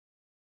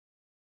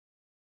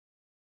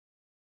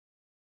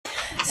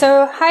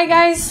So, hi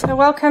guys,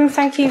 welcome.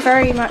 Thank you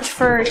very much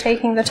for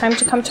taking the time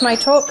to come to my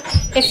talk.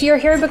 If you're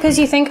here because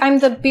you think I'm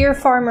the beer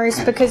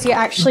farmers because you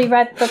actually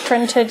read the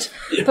printed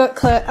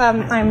booklet,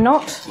 I'm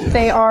not.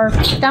 They are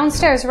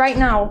downstairs right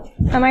now.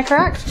 Am I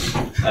correct?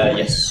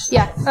 Yes.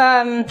 Yeah.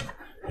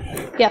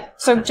 Yeah,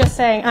 so just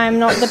saying, I'm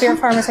not the beer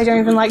farmers, I don't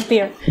even like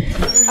beer.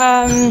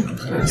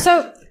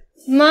 So,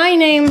 my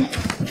name...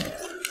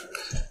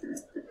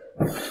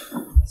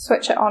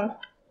 Switch it on.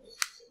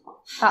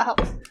 That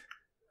helps.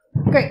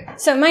 Great.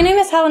 So my name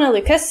is Helena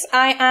Lucas.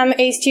 I am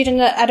a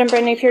student at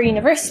Edinburgh Napier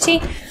University.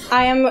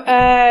 I am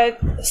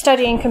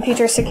studying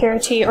computer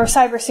security or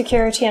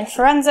cybersecurity and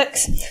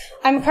forensics.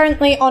 I'm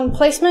currently on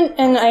placement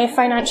in a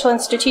financial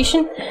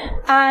institution,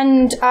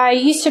 and I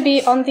used to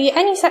be on the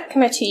ENUSEC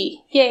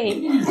committee.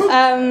 Yay.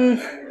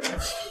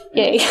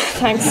 Yay,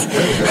 thanks.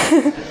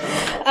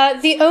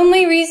 The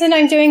only reason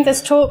I'm doing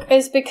this talk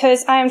is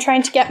because I am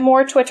trying to get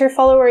more Twitter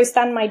followers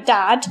than my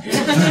dad.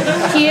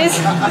 He is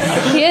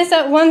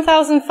at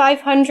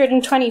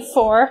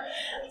 1,524,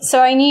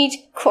 so I need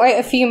quite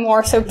a few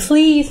more, so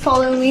please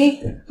follow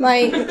me.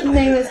 My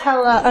name is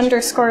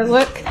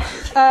Hela_Look.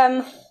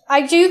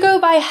 I do go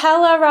by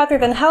Hela rather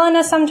than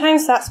Helena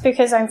sometimes. That's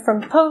because I'm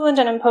from Poland,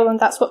 and in Poland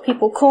that's what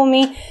people call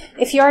me.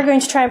 If you are going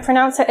to try and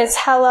pronounce it, it's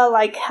Hela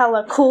like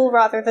Hela cool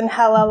rather than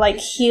Hela like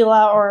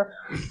Hela or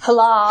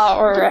Hela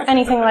or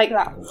anything like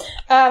that.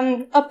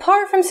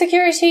 Apart from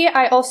security,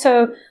 I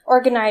also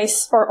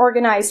organized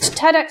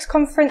TEDx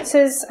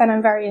conferences, and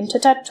I'm very into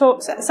TED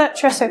Talks,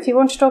 etc. So if you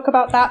want to talk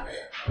about that,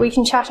 we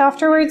can chat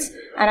afterwards.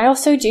 And I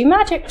also do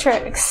magic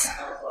tricks.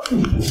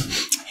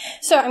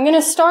 So I'm going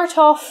to start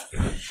off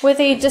with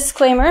a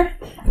disclaimer.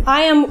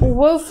 I am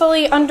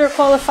woefully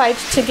underqualified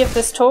to give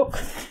this talk.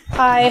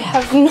 I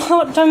have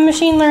not done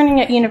machine learning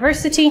at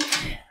university.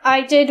 I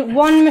did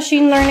one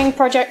machine learning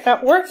project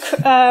at work,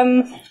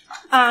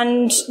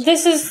 and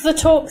this is the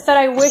talk that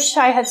I wish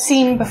I had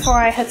seen before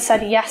I had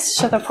said yes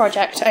to the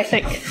project, I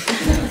think.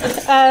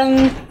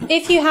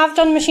 If you have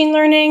done machine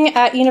learning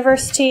at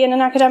university in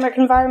an academic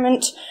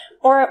environment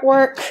or at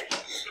work,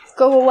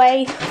 go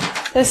away.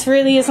 This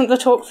really isn't the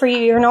talk for you.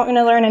 You're not going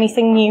to learn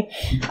anything new,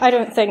 I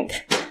don't think.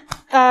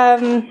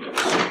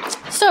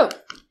 So,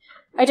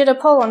 I did a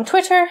poll on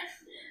Twitter.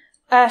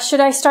 Should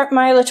I start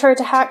my Latour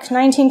to Hack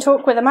 19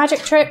 talk with a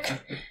magic trick?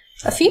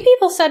 A few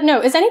people said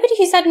no. Is anybody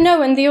who said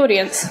no in the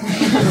audience?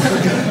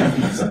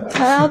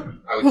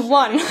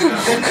 One.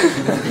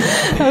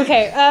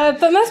 Okay,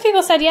 but most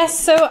people said yes,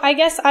 so I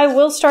guess I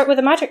will start with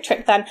a magic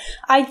trick then.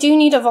 I do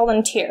need a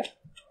volunteer.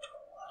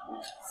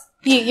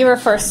 You were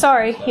first.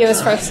 Sorry, you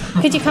was first.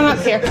 Could you come up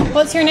here?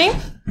 What's your name?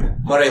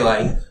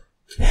 Morelli.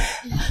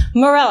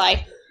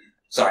 Morelli.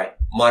 Sorry,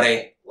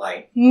 Morelli.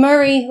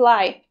 Murray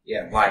Lai.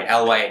 Yeah, Y,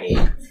 L-Y-N-E.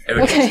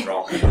 Everything's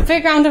wrong.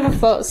 Big round of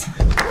applause.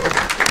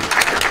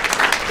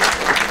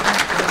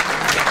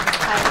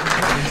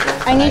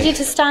 I need you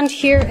to stand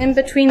here in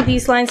between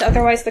these lines,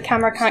 otherwise the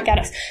camera can't get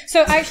us.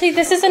 So actually,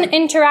 this is an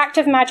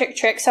interactive magic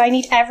trick, so I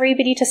need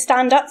everybody to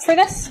stand up for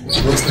this.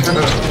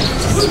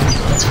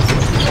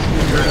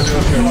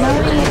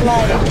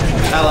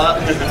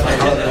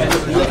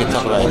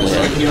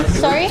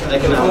 Sorry?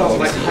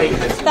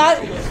 That,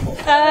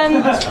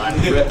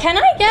 can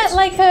I get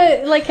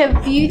like a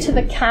view to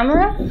the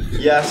camera?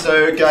 Yeah,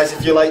 so guys,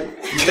 if you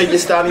think you're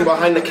standing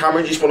behind the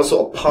camera, you just want to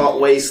sort of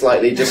part ways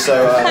slightly, just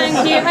so...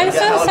 Thank you. I'm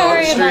so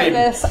sorry about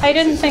this. I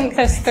didn't think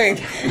this through.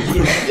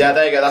 Yeah,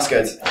 there you go, that's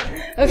good.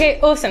 Okay,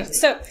 awesome.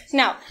 So,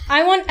 now,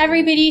 I want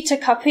everybody to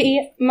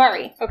copy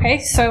Murray, okay?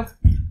 So,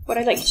 what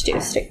I'd like you to do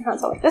is stick your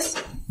hands out like this.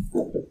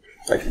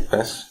 Like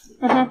this?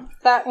 Mm-hmm.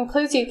 That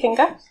includes you,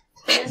 Kinga.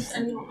 Yes,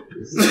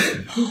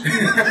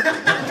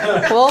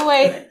 we'll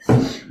wait.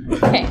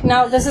 Okay,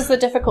 now this is the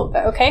difficult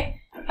bit, okay?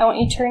 I want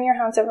you to turn your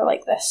hands over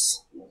like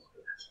this.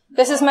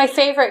 This is my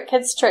favourite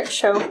kids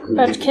show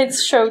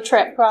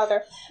trick,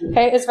 rather.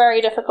 Okay, it's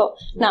very difficult.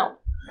 Now,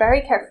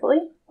 very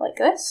carefully, like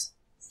this.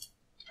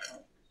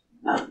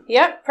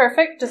 Yep,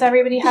 perfect. Does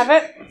everybody have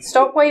it?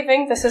 Stop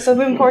waving. This is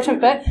an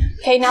important bit.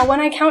 Okay, now when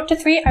I count to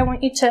 3, I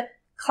want you to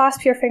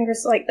clasp your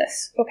fingers like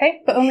this,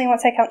 okay? But only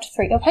once I count to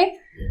 3, okay?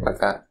 Like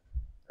that.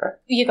 Okay.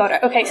 You got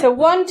it. Okay, so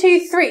 1,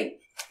 2, 3.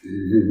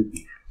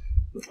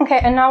 Okay,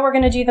 and now we're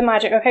going to do the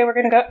magic, okay? We're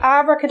going to go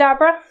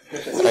abracadabra.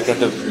 I got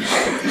the...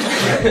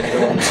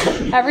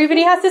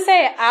 Everybody has to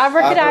say it.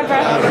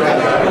 Abracadabra.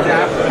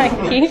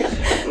 Thank you.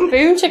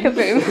 Boom, chicka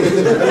boom.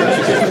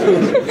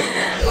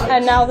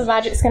 And now the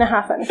magic's going to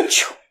happen.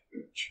 It's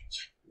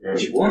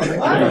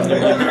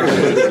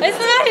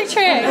the magic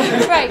trick.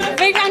 Right,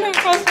 big round of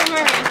applause for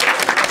Murray.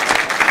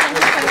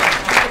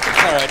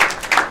 All right.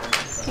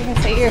 You can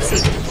take your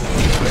seat.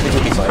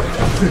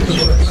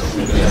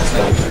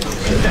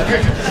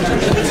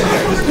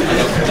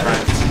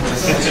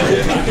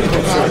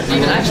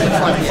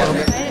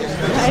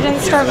 I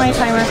didn't start my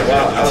timer.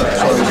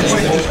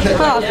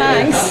 Oh,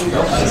 thanks.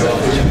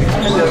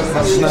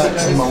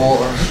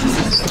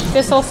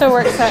 This also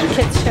works at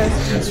kids' shows.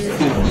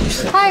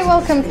 Hi,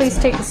 welcome. Please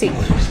take a seat.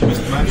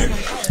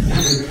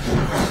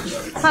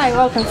 Hi,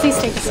 welcome. Please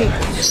take a seat.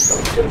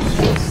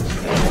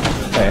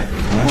 Okay.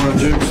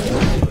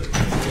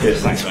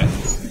 Yes, thanks, mate.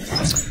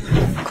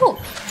 Cool.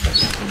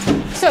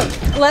 So,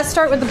 let's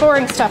start with the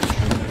boring stuff.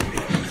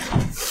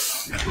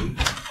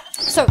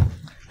 So,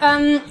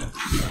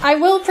 I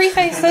will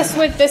preface this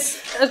with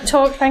this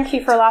talk. Thank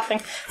you for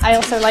laughing. I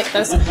also like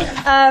this.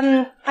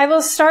 I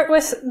will start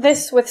with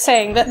this with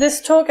saying that this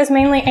talk is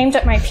mainly aimed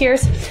at my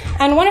peers.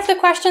 And one of the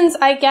questions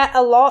I get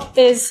a lot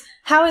is,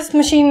 how is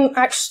machine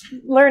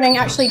learning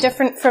actually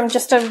different from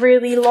just a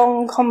really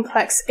long,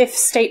 complex if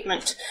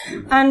statement?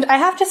 And I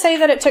have to say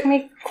that it took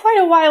me quite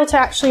a while to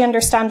actually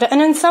understand it.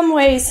 And in some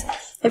ways,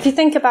 if you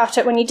think about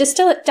it, when you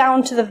distill it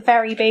down to the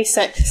very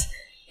basics,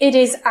 it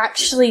is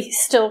actually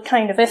still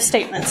kind of if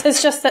statements.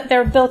 It's just that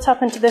they're built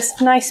up into this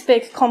nice,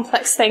 big,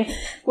 complex thing,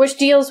 which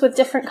deals with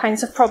different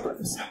kinds of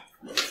problems.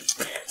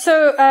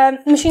 So,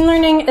 machine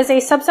learning is a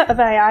subset of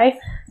AI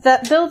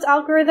that builds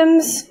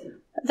algorithms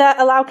that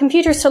allow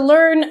computers to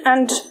learn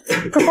and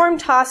perform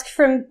tasks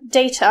from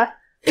data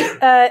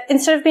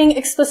instead of being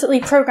explicitly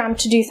programmed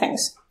to do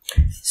things.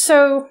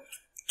 So,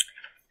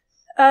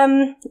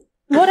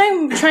 what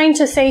I'm trying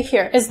to say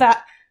here is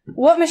that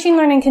what machine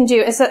learning can do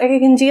is that it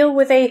can deal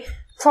with a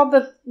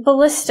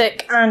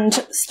probabilistic and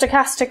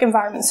stochastic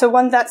environment, so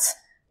one that's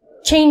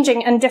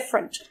changing and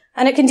different.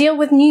 And it can deal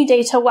with new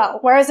data well,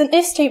 whereas an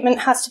if statement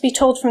has to be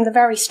told from the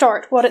very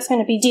start what it's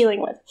going to be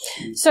dealing with.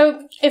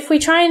 So if we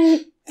try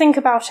and think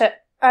about it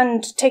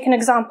and take an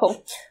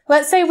example,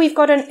 let's say we've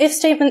got an if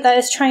statement that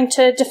is trying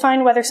to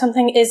define whether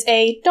something is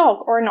a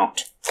dog or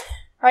not,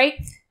 right?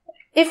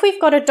 If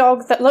we've got a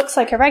dog that looks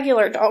like a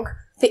regular dog,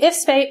 the if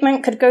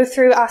statement could go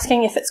through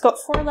asking if it's got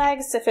 4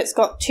 legs, if it's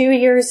got 2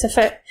 ears, if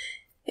it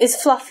is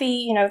fluffy,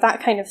 you know,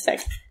 that kind of thing.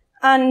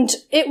 And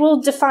it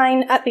will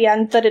define at the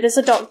end that it is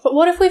a dog. But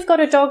what if we've got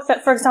a dog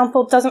that, for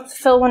example, doesn't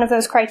fulfill one of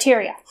those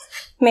criteria?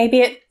 Maybe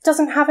it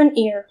doesn't have an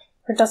ear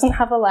or doesn't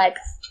have a leg.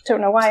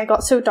 Don't know why it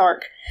got so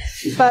dark.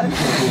 But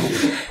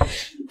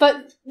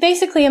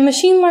basically, a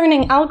machine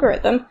learning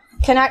algorithm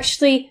can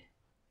actually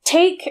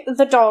take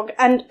the dog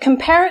and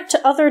compare it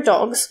to other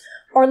dogs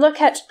or look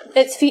at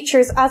its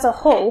features as a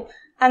whole,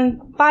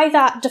 and by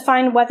that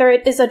define whether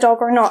it is a dog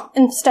or not,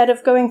 instead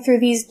of going through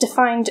these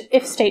defined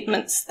if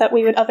statements that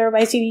we would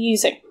otherwise be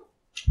using.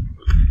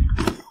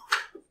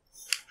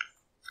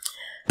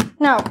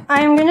 Now,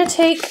 I am going to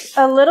take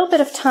a little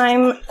bit of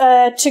time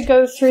to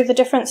go through the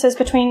differences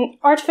between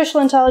artificial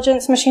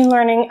intelligence, machine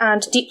learning,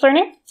 and deep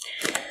learning.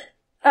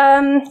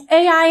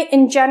 AI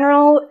in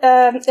general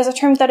is a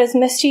term that is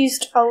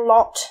misused a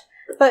lot,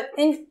 but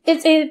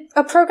it's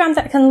a program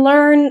that can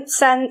learn,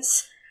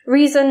 sense,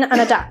 reason,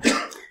 and adapt.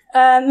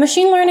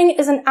 Machine learning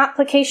is an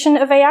application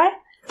of AI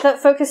that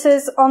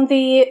focuses on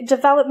the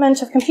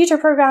development of computer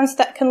programs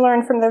that can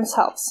learn from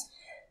themselves.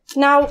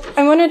 Now,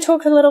 I want to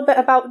talk a little bit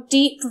about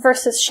deep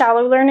versus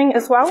shallow learning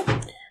as well.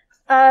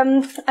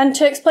 And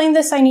to explain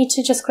this, I need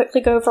to just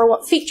quickly go over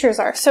what features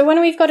are. So when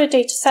we've got a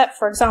data set,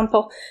 for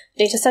example,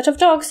 data set of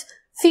dogs,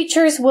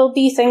 features will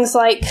be things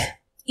like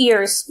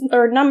ears,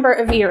 or number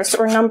of ears,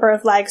 or number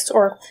of legs,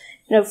 or,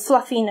 you know,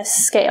 fluffiness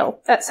scale,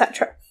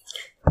 etc.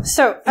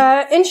 So,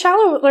 in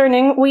shallow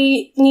learning,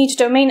 we need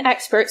domain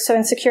experts, so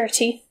in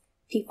security,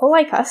 people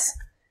like us,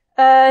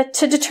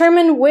 to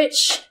determine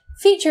which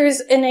features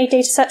in a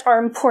dataset are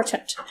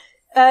important.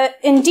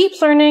 In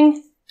deep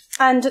learning,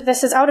 and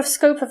this is out of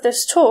scope of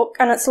this talk,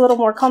 and it's a little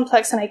more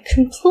complex, and I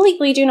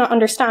completely do not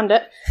understand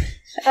it,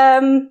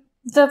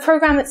 the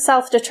program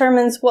itself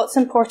determines what's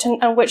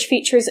important and which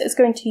features it's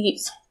going to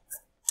use.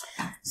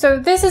 So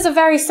this is a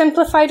very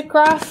simplified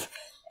graph.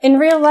 In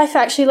real life, it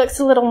actually looks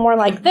a little more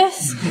like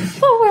this,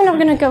 but we're not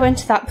going to go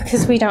into that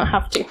because we don't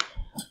have to.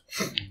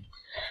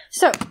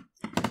 So,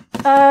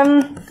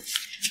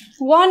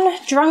 one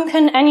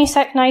drunken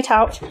ENUSEC night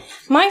out,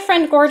 my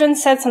friend Gordon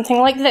said something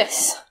like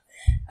this.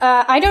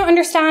 I don't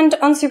understand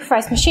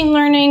unsupervised machine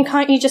learning.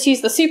 Can't you just use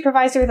the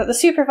supervisor that the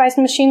supervised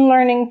machine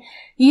learning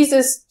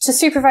uses to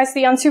supervise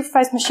the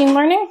unsupervised machine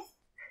learning?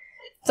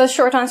 The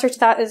short answer to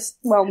that is,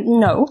 well,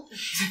 no.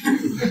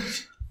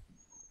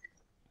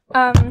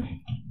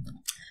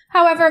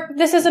 However,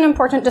 this is an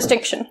important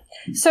distinction.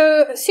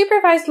 So,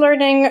 supervised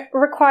learning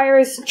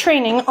requires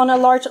training on a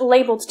large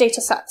labeled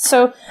dataset.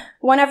 So,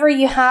 whenever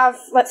you have,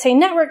 let's say,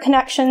 network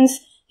connections,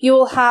 you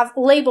will have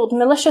labeled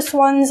malicious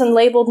ones and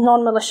labeled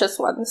non-malicious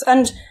ones.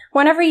 And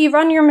whenever you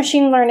run your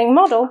machine learning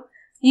model,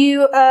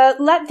 you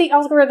let the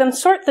algorithm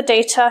sort the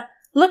data,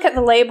 look at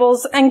the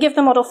labels, and give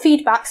the model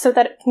feedback so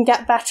that it can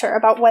get better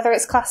about whether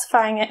it's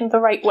classifying it in the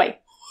right way.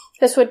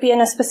 This would be in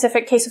a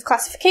specific case of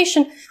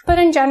classification, but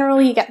in general,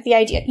 you get the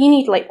idea. You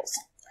need labels.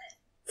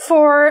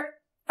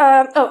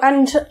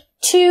 And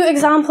 2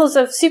 examples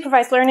of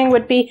supervised learning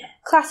would be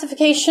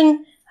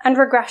classification and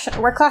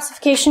regression, where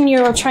classification,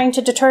 you're trying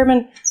to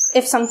determine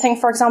if something,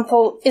 for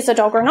example, is a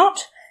dog or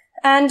not.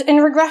 And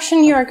in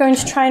regression, you are going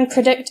to try and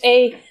predict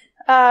a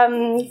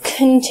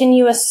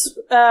continuous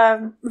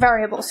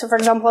variable. So, for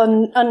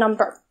example, a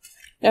number,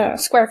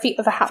 square feet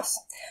of a house.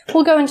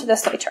 We'll go into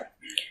this later.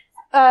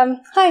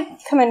 Hi,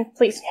 come in,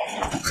 please.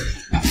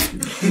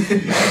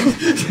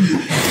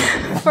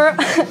 For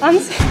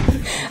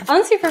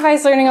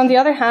Unsupervised learning, on the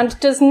other hand,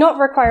 does not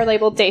require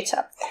labeled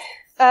data.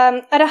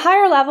 At a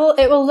higher level,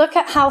 it will look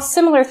at how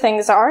similar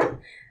things are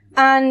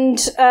and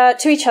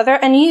to each other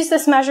and use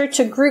this measure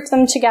to group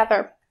them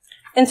together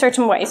in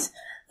certain ways.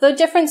 The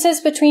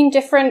differences between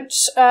different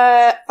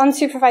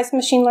unsupervised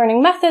machine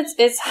learning methods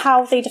is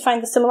how they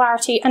define the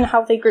similarity and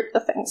how they group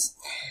the things.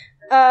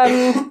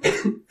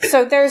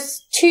 So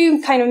there's three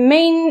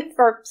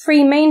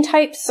main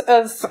types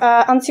of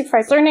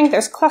unsupervised learning.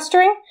 There's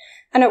clustering,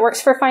 and it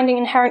works for finding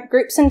inherent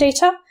groups in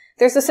data.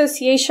 There's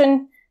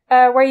association,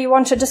 where you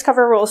want to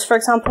discover rules. For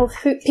example,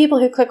 people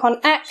who click on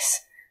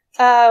X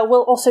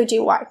will also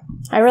do Y.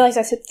 I realize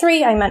I said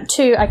 3, I meant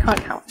 2, I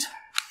can't count.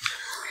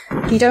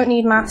 You don't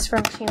need maths for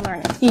machine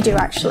learning. You do,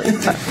 actually.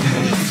 But.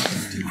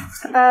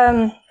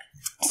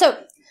 So,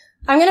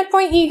 I'm going to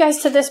point you guys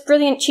to this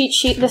brilliant cheat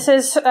sheet. This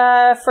is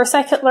for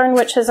scikit-learn,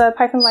 which is a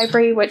Python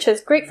library, which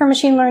is great for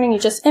machine learning. You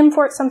just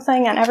import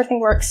something and everything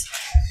works.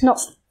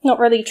 Not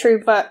really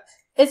true, but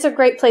it's a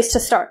great place to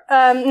start.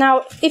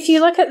 Now, if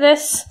you look at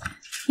this,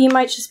 you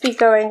might just be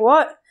going,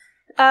 what?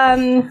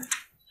 I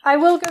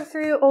will go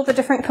through all the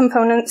different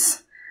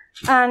components,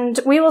 and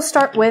we will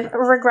start with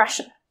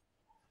regression.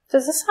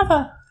 Does this have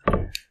a...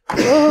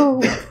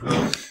 Whoa.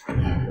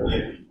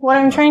 What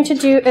I'm trying to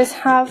do is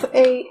have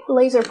a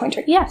laser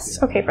pointer.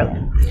 Yes. Okay,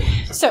 brilliant.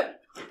 So,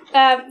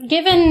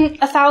 given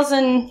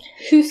 1,000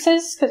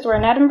 huses, because we're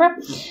in Edinburgh,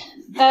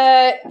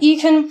 you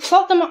can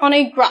plot them on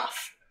a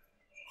graph,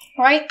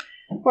 right?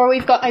 Where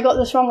we've got, I got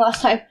this wrong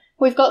last time,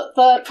 we've got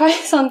the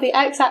price on the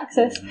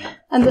x-axis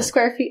and the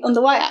square feet on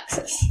the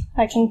y-axis.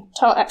 I can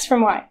tell x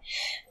from y.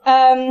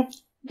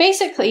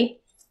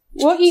 Basically,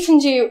 what you can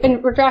do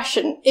in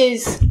regression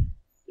is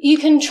you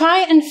can try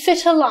and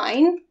fit a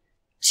line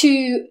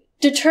to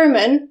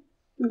determine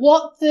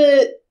what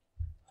the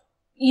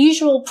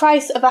usual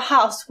price of a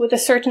house with a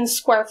certain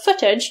square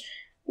footage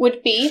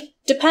would be,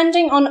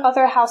 depending on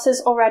other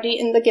houses already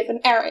in the given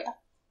area.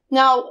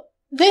 Now,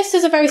 this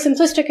is a very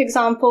simplistic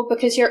example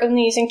because you're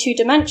only using 2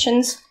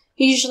 dimensions.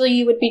 Usually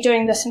you would be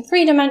doing this in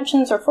 3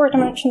 dimensions or 4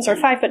 dimensions or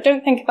 5, but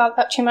don't think about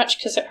that too much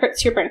because it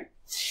hurts your brain.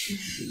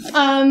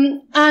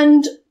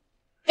 And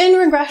in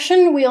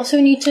regression, we also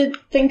need to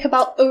think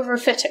about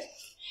overfitting.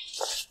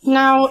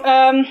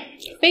 Now,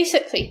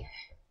 basically,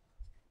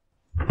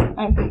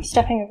 I'm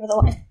stepping over the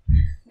line.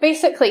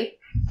 Basically,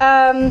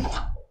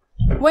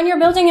 when you're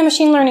building a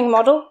machine learning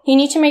model, you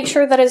need to make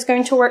sure that it's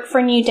going to work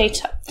for new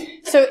data.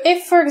 So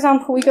if, for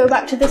example, we go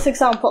back to this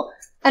example,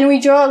 and we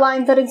draw a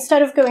line that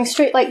instead of going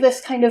straight like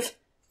this kind of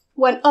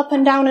went up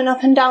and down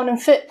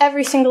and fit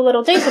every single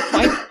little data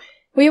point,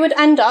 we would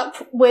end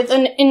up with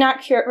an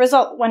inaccurate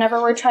result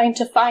whenever we're trying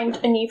to find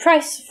a new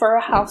price for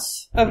a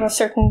house of a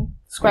certain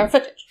square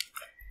footage.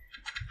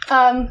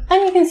 And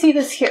you can see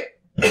this here.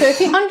 So if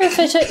you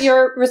underfit it,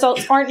 your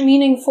results aren't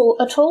meaningful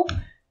at all.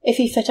 If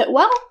you fit it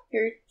well,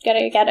 you're going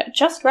to get it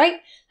just right.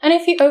 And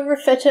if you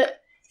overfit it,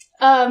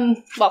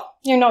 well,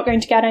 you're not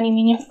going to get any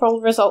meaningful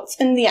results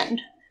in the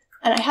end.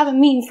 And I have a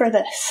meme for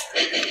this.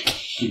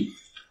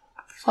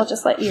 I'll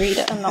just let you read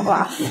it and not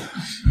laugh.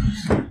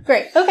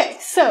 Great. Okay,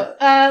 so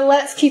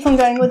let's keep on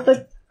going with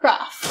the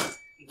graph.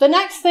 The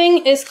next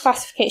thing is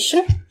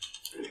classification,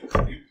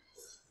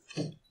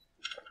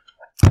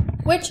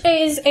 which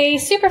is a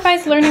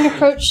supervised learning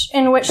approach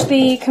in which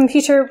the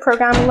computer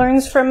program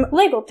learns from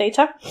labeled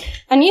data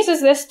and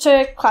uses this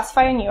to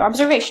classify a new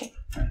observation.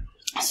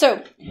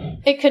 So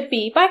it could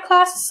be by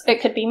class,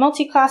 it could be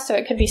multi-class, so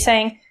it could be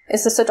saying,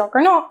 is this a dog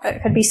or not?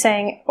 It could be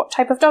saying, what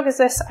type of dog is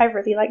this? I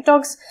really like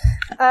dogs.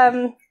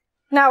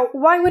 Now,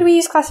 why would we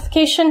use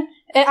classification?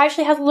 It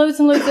actually has loads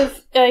and loads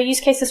of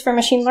use cases for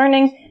machine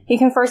learning. You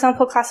can, for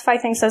example, classify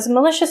things as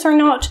malicious or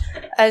not,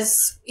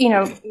 as,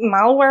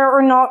 malware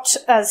or not,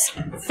 as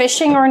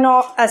phishing or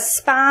not,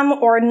 as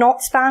spam or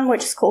not spam,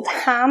 which is called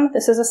ham.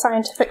 This is a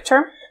scientific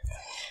term.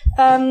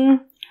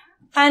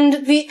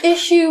 And the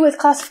issue with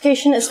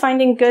classification is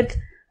finding good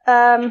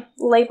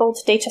labeled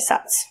data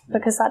sets,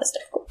 because that is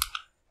difficult.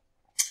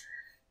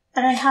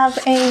 And I have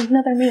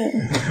another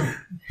meme.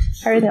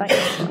 I really like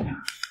this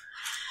one.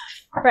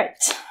 Right.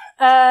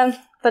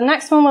 The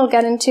next one we'll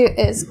get into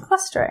is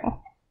clustering.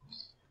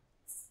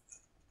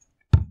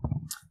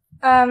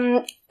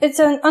 It's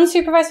an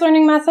unsupervised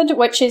learning method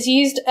which is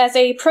used as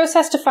a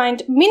process to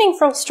find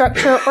meaningful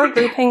structure or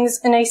groupings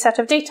in a set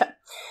of data.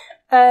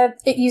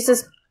 It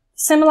uses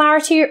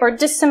similarity or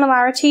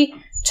dissimilarity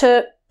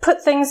to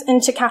put things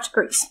into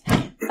categories.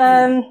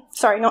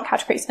 Sorry, not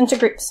categories, into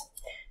groups.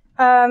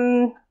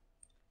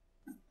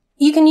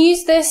 You can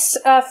use this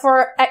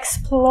for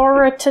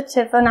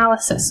explorative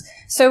analysis.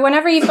 So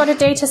whenever you've got a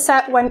data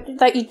set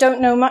that you don't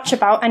know much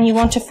about and you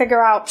want to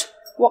figure out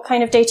what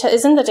kind of data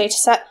is in the data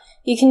set,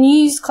 you can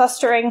use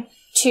clustering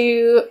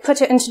to put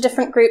it into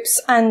different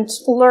groups and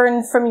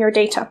learn from your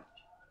data.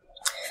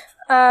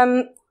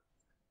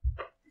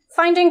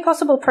 Finding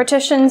possible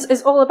partitions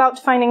is all about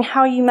defining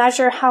how you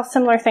measure how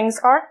similar things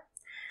are.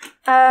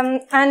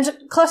 And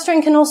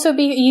clustering can also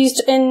be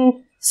used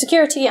in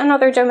security and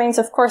other domains,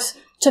 of course,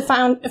 to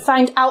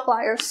find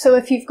outliers. So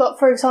if you've got,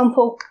 for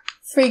example,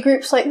 three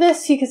groups like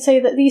this, you could say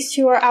that these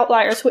two are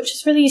outliers, which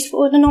is really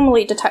useful in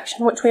anomaly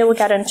detection, which we will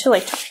get into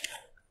later.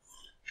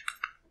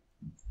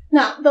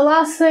 Now, the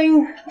last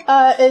thing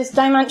is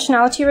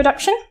dimensionality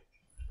reduction.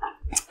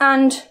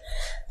 And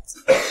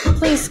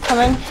please come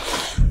in.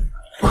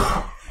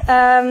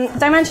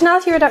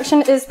 Dimensionality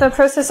reduction is the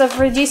process of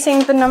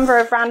reducing the number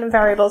of random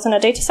variables in a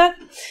dataset.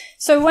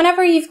 So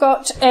whenever you've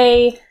got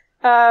a,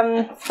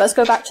 let's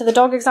go back to the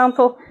dog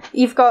example,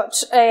 you've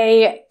got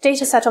a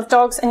dataset of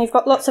dogs and you've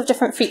got lots of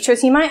different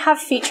features. You might have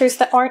features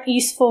that aren't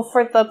useful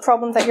for the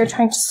problem that you're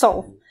trying to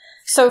solve.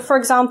 So for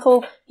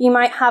example, you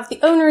might have the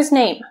owner's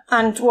name,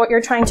 and what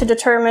you're trying to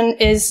determine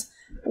is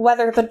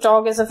whether the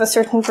dog is of a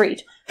certain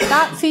breed.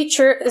 That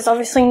feature is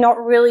obviously not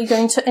really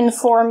going to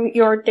inform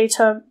your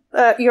data,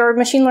 your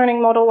machine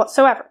learning model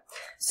whatsoever.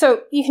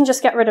 So you can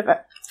just get rid of it.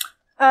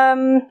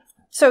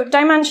 So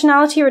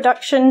dimensionality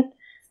reduction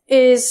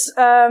is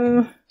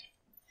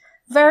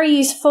very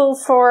useful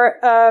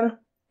for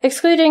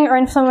excluding or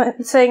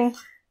influencing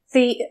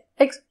the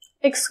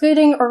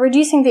excluding or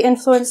reducing the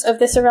influence of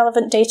this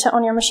irrelevant data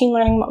on your machine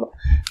learning model.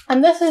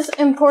 And this is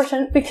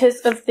important because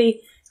of the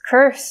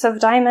curse of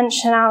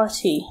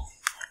dimensionality,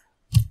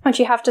 which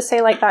you have to say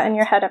like that in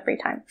your head every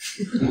time.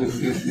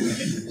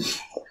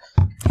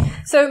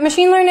 So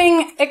machine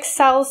learning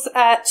excels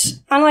at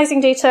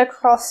analyzing data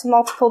across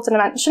multiple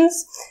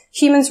dimensions.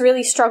 Humans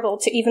really struggle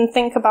to even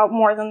think about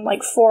more than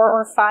like 4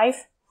 or 5.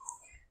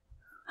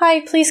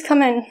 Hi, please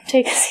come in,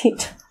 take a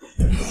seat.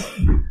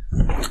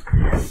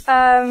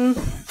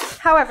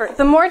 However,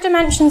 the more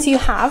dimensions you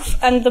have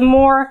and the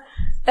more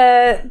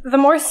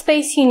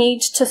space you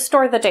need to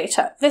store the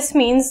data. This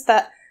means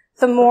that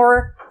the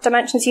more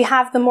dimensions you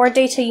have, the more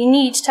data you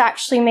need to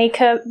actually make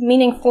a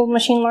meaningful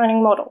machine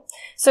learning model.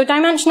 So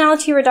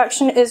dimensionality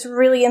reduction is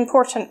really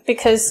important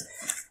because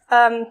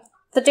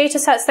the data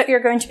sets that you're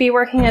going to be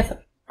working with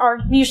are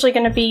usually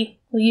going to be,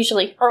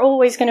 are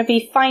always going to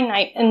be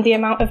finite in the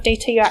amount of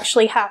data you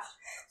actually have.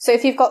 So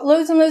if you've got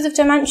loads and loads of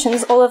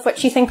dimensions, all of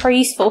which you think are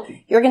useful,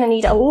 you're going to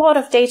need a lot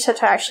of data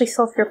to actually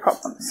solve your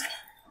problems.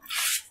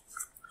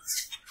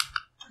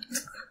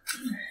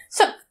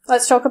 So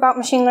let's talk about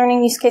machine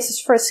learning use cases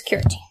for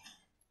security.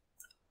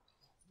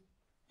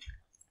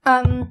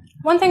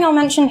 One thing I'll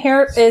mention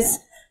here is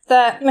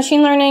that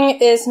machine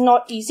learning is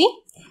not easy.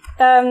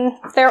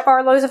 There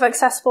are loads of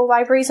accessible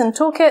libraries and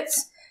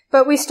toolkits,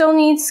 but we still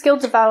need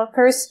skilled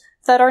developers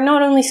that are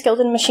not only skilled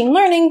in machine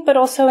learning, but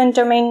also in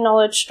domain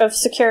knowledge of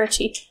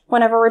security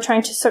whenever we're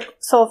trying to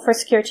solve for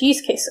security use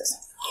cases.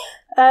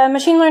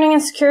 Machine learning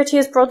and security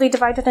is broadly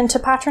divided into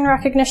pattern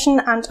recognition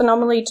and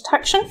anomaly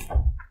detection.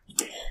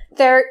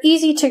 They're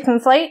easy to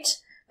conflate,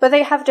 but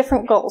they have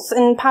different goals.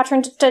 In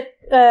pattern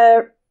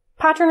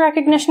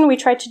recognition, we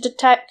try to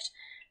detect,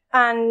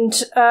 and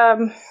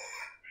I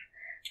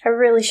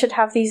really should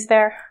have these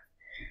there.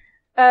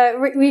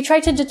 We try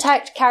to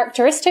detect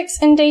characteristics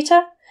in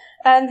data,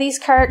 and these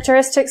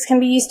characteristics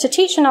can be used to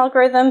teach an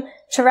algorithm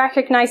to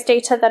recognize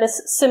data that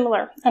is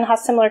similar and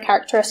has similar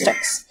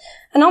characteristics.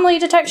 Anomaly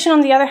detection,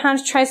 on the other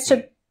hand, tries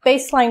to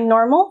baseline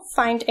normal,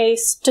 find a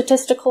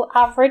statistical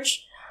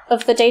average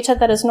of the data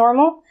that is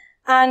normal,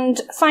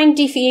 and find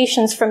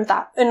deviations from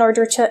that in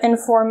order to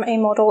inform a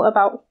model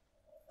about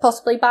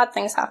possibly bad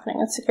things happening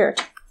in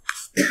security.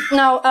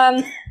 Now,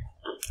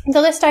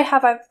 the list I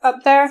have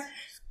up there,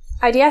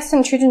 IDS,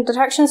 intrusion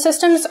detection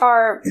systems,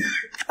 are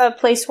a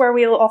place where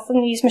we will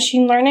often use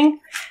machine learning.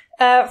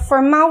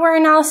 For malware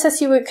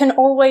analysis, you can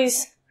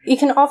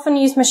often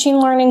use machine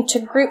learning to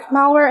group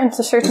malware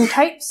into certain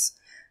types.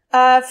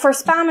 For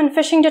spam and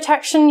phishing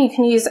detection, you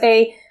can use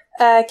a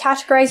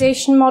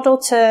categorization model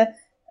to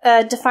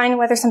define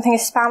whether something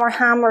is spam or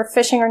ham or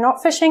phishing or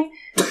not phishing.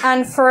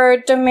 And for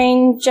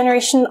domain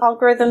generation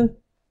algorithm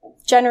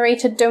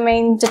generated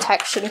domain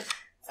detection,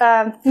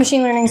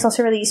 machine learning is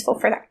also really useful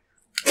for that.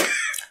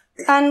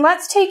 And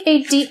let's take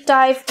a deep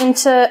dive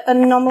into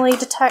anomaly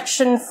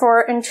detection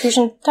for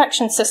intrusion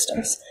detection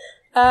systems.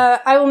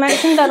 I will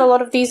mention that a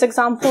lot of these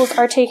examples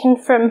are taken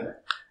from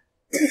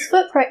this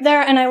book right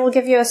there, and I will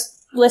give you a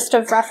list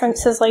of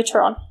references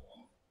later on.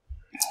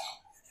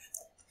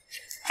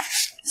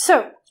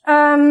 So,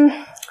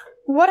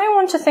 what I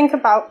want to think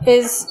about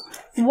is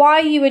why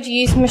you would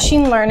use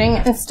machine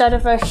learning instead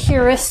of a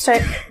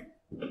heuristic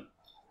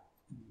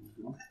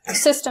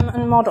system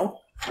and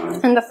model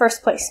in the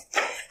first place.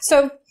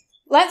 So,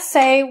 let's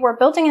say we're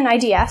building an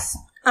IDS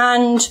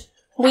and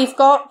we've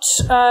got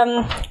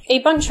a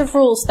bunch of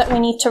rules that we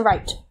need to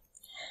write.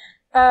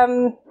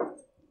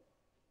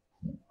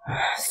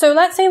 So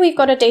let's say we've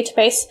got a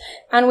database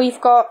and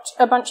we've got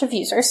a bunch of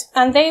users,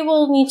 and they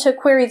will need to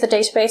query the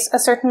database a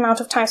certain amount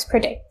of times per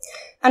day.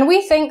 And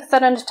we think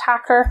that an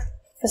attacker,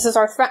 this is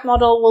our threat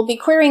model, will be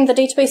querying the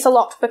database a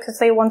lot because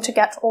they want to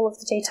get all of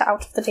the data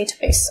out of the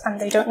database and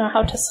they don't know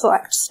how to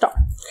select star.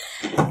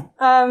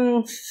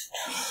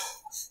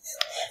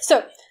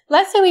 So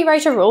let's say we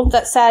write a rule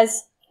that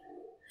says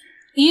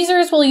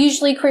users will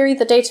usually query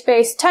the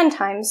database 10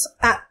 times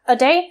a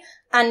day,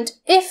 and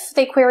if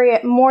they query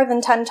it more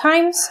than 10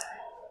 times,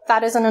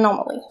 that is an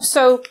anomaly.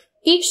 So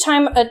each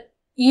time a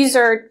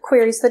user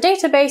queries the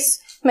database,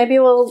 maybe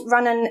we'll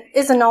run an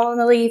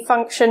isAnomaly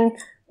function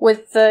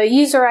with the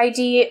user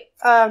ID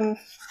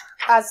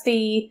as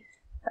the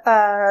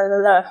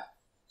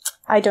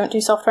I don't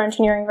do software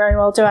engineering very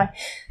well, do I?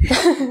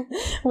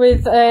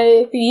 With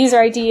the user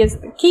ID as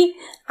the key,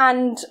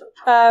 and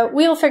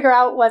we'll figure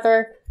out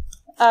whether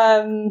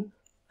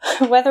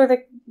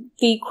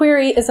the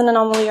query is an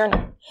anomaly or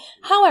not.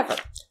 However,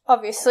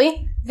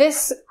 obviously,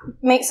 this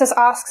makes us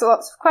ask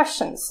lots of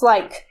questions,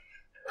 like,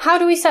 how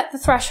do we set the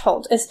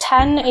threshold? Is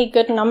 10 a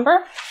good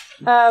number?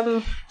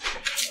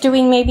 Do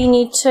we maybe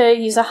need to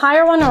use a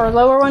higher one or a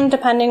lower one,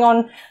 depending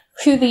on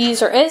who the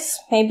user is?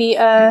 Maybe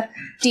a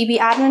DB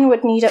admin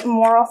would need it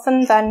more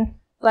often than,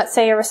 let's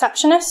say, a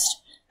receptionist.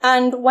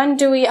 And when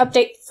do we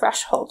update the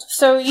threshold?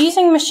 So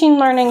using machine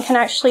learning can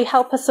actually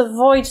help us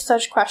avoid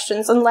such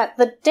questions and let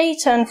the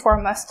data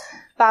inform us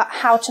about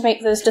how to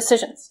make those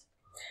decisions.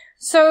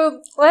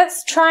 So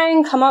let's try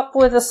and come up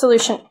with a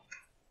solution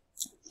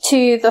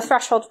to the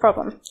threshold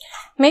problem.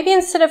 Maybe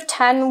instead of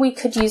 10, we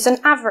could use an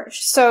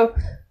average. So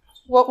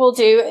what we'll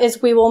do is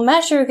we will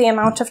measure the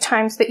amount of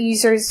times that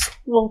users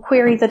will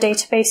query the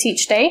database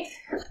each day,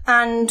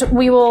 and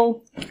we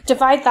will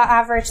divide that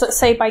average, let's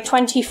say, by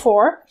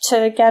 24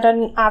 to get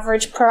an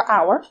average per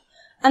hour.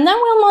 And then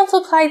we'll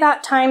multiply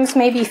that times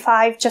maybe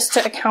 5 just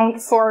to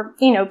account for,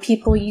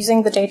 people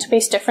using the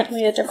database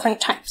differently at different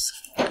times.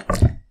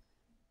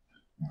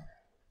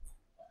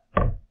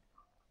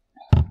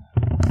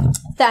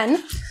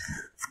 Then,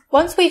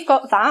 once we've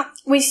got that,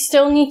 we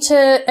still need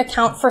to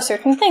account for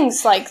certain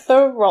things, like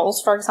the roles,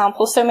 for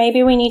example. So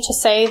maybe we need to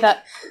say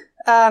that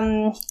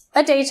a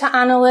data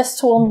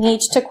analyst will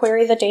need to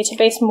query the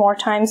database more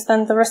times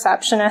than the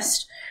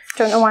receptionist.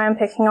 Don't know why I'm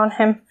picking on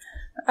him.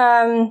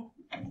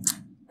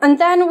 And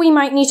then we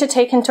might need to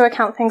take into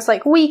account things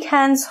like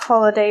weekends,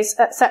 holidays,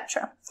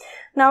 etc.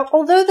 Now,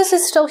 although this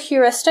is still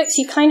heuristics,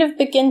 you kind of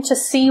begin to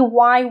see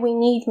why we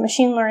need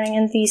machine learning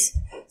in these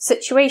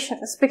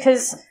situations,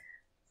 because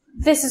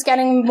this is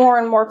getting more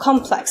and more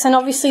complex. And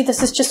obviously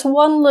this is just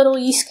one little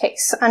use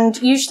case. And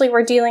usually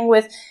we're dealing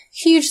with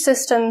huge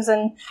systems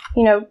and,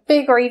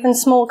 big or even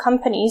small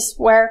companies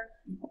where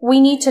we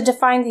need to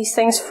define these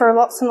things for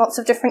lots and lots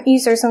of different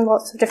users and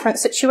lots of different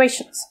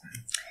situations.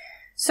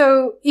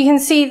 So you can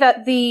see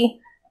that the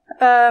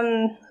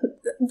updating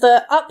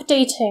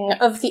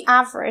of the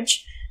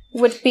average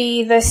would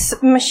be this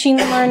machine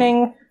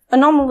learning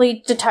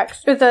anomaly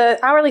or the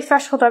hourly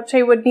threshold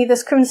update would be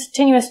this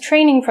continuous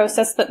training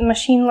process that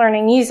machine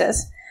learning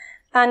uses.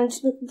 And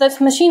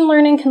this machine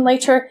learning can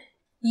later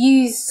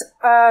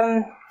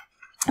can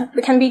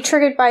be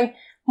triggered by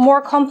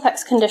more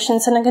complex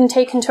conditions, and it can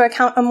take into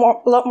account a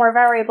lot more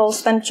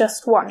variables than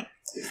just one.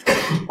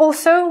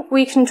 Also,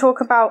 we can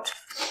talk about,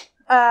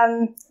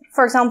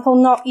 for example,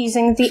 not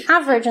using the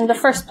average in the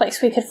first place.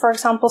 We could, for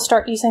example,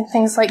 start using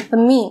things like the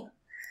mean,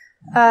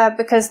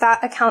 because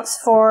that accounts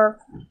for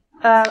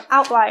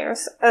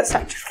outliers,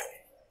 etc.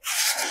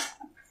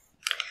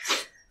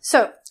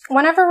 So,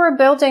 whenever we're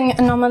building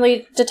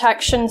anomaly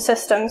detection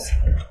systems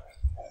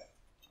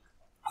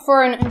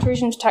for an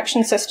intrusion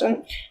detection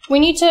system, we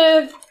need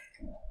to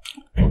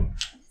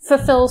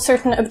fulfill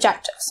certain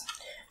objectives.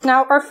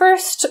 Now, our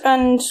first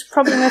and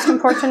probably most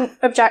important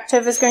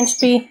objective is going to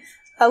be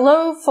a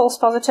low false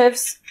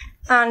positives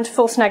and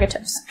false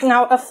negatives.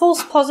 Now, a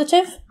false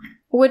positive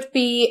would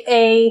be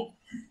a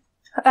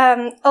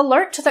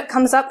alert that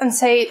comes up and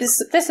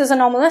says, this is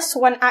anomalous,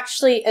 when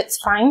actually it's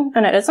fine,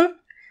 and it isn't.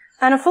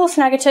 And a false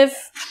negative,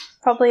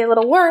 probably a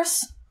little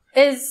worse,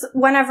 is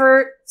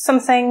whenever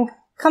something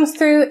comes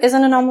through, is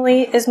an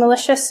anomaly, is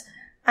malicious,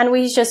 and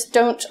we just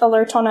don't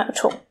alert on it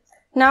at all.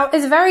 Now,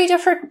 it's very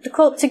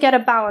difficult to get a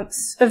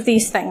balance of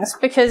these things,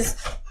 because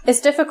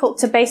it's difficult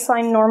to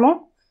baseline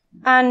normal,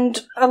 and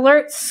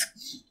alerts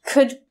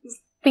could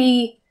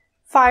be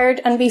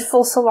fired and be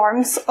false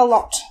alarms a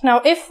lot.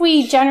 Now, if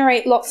we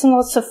generate lots and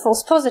lots of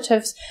false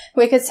positives,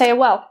 we could say,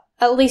 well,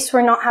 at least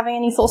we're not having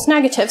any false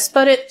negatives,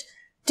 but it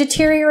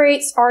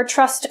deteriorates our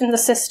trust in the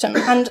system,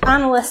 and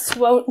analysts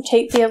won't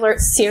take the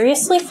alerts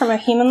seriously from a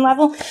human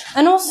level,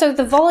 and also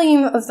the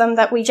volume of them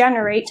that we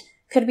generate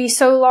could be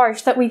so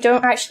large that we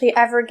don't actually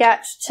ever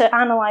get to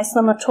analyze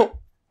them at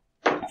all.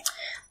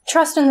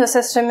 Trust in the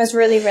system is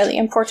really, really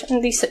important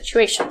in these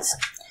situations.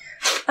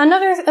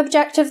 Another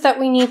objective that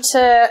we need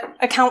to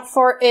account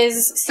for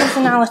is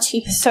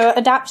seasonality, so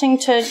adapting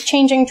to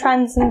changing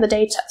trends in the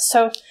data.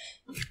 So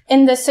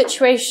in this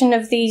situation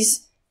of the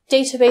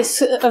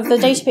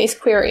database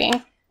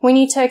querying, we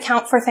need to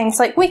account for things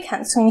like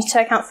weekends, we need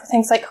to account for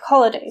things like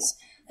holidays.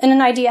 In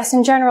an IDS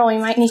in general, we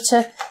might need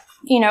to,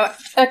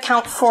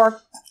 account for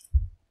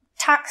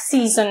tax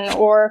season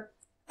or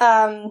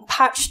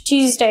Patch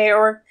Tuesday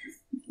or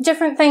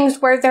different things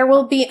where there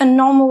will be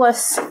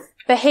anomalous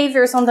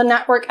behaviors on the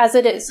network as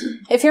it is.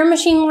 If your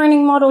machine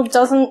learning model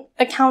doesn't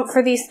account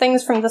for these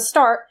things from the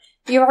start,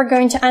 you are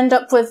going to end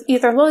up with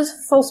either loads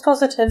of false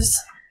positives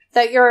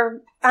that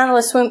your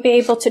analysts won't be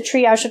able to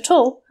triage at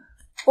all,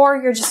 or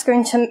you're just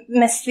going to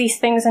miss these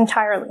things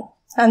entirely.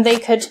 And they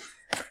could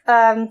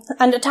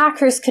And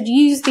attackers could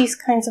use these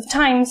kinds of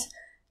times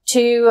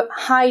to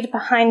hide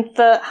behind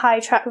the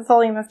high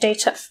volume of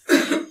data.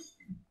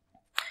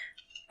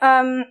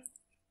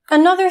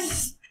 Another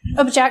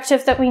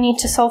objective that we need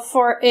to solve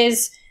for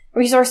is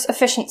resource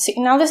efficiency.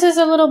 Now, this is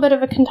a little bit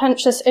of a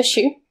contentious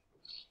issue.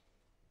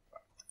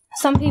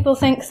 Some people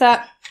think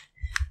that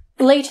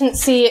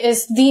latency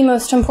is the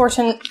most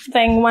important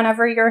thing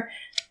whenever you're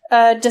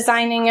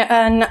designing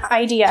an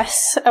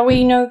IDS.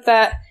 We know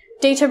that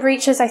data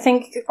breaches, I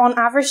think, on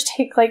average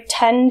take like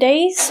 10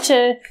 days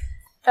to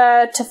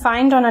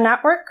find on a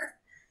network.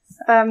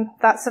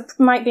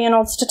 Might be an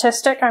old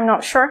statistic, I'm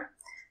not sure.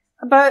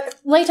 But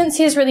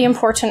latency is really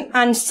important,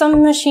 and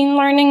some machine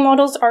learning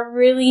models are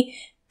really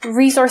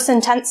resource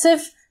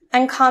intensive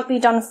and can't be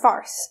done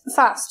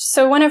fast.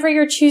 So whenever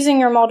you're choosing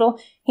your model,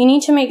 you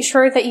need to make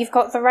sure that you've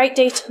got the right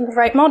data and the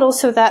right model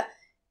so that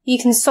you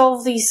can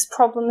solve these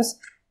problems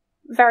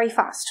very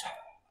fast.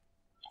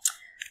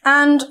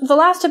 And the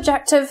last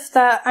objective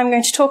that I'm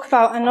going to talk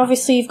about, and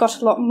obviously you've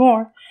got a lot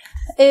more,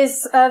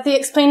 is the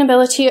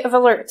explainability of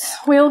alerts.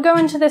 We'll go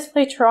into this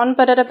later on,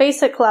 but at a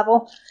basic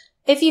level,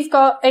 if you've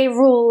got a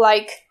rule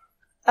like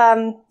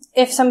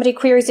if somebody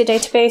queries a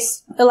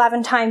database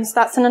 11 times,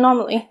 that's an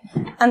anomaly,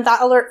 and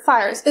that alert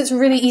fires, it's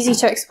really easy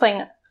to explain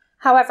it.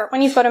 However,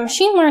 when you've got a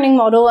machine learning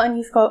model and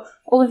you've got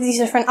all of these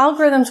different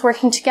algorithms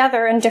working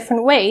together in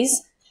different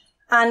ways,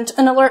 and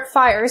an alert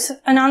fires,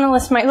 an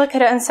analyst might look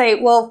at it and say,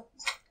 well,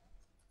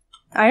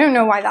 I don't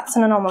know why that's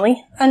an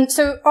anomaly. And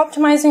so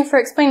optimizing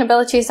for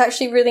explainability is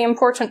actually really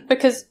important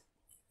because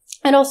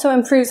it also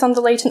improves on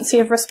the latency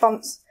of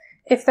response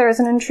if there is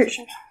an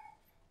intrusion.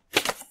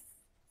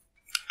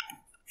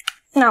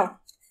 Now,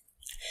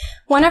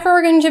 whenever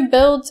we're going to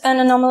build an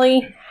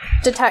anomaly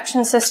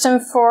detection system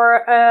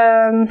for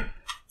an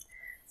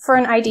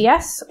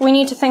IDS, we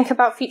need to think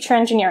about feature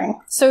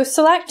engineering. So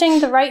selecting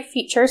the right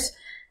features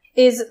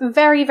is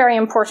very, very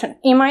important.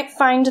 You might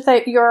find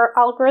that your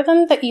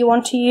algorithm that you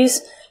want to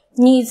use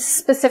needs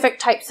specific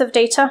types of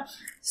data.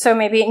 So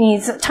maybe it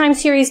needs time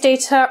series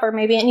data, or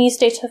maybe it needs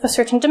data of a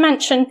certain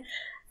dimension.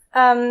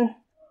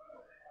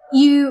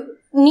 You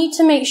need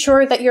to make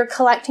sure that you're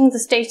collecting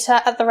this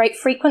data at the right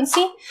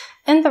frequency,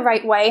 in the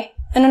right way,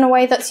 and in a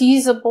way that's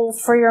usable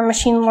for your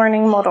machine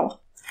learning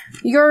model.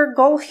 Your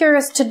goal here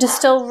is to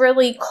distill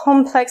really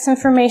complex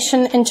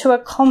information into a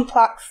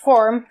compact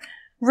form,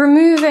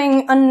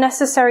 removing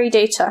unnecessary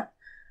data.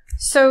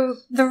 So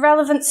the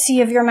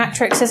relevancy of your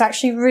metrics is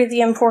actually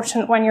really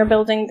important when you're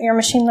building your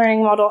machine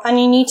learning model, and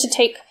you need to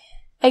take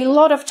a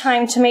lot of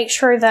time to make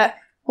sure that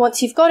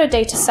once you've got a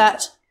data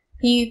set,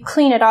 you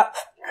clean it up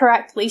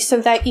correctly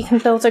so that you can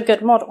build a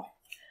good model.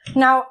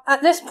 Now,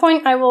 at this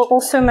point, I will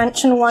also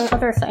mention one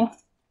other thing,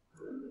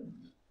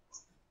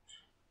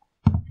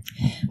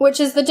 which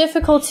is the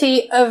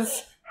difficulty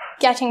of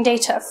getting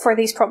data for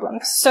these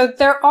problems. So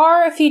there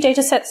are a few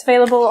data sets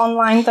available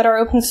online that are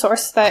open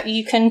source that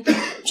you can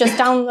just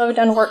download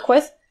and work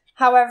with.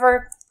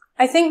 However,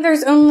 I think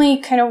there's only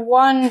kind of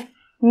one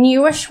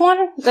newish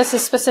one. This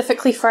is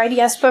specifically for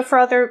IDS, but for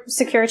other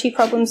security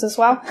problems as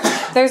well.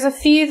 There's a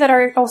few that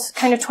are also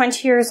kind of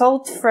 20 years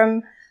old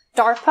from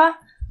DARPA,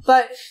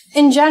 but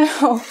in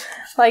general,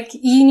 like,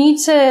 you need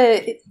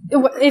to,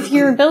 if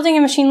you're building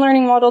a machine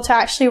learning model to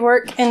actually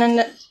work in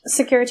a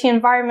security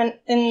environment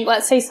in,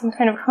 let's say, some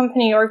kind of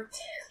company or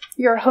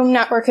your home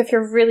network, if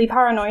you're really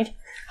paranoid,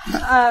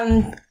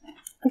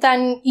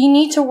 then you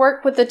need to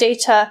work with the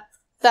data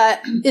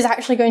that is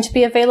actually going to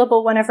be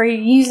available whenever you're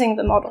using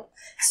the model.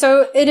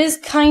 So it is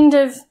kind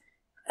of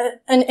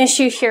an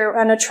issue here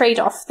and a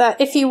trade-off that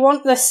if you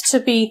want this to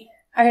be,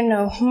 I don't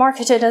know,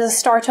 marketed as a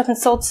startup and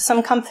sold to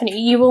some company,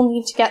 you will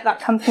need to get that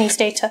company's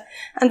data.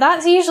 And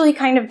that's usually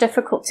kind of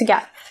difficult to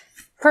get.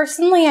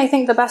 Personally, I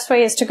think the best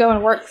way is to go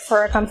and work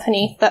for a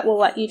company that will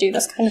let you do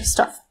this kind of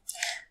stuff.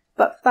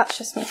 But that's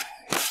just me.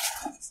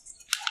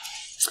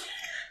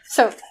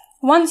 So,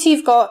 once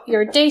you've got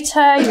your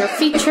data, your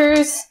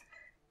features,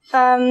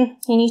 you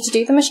need to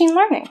do the machine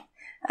learning.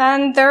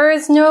 And there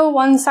is no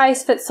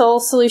one-size-fits-all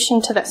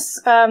solution to this.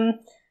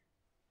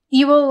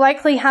 You will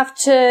likely have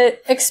to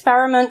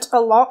experiment a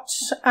lot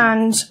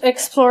and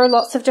explore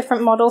lots of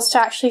different models to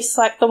actually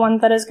select the one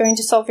that is going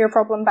to solve your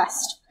problem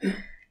best.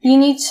 You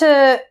need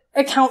to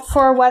account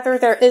for whether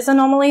there is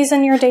anomalies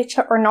in your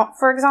data or not,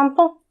 for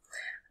example.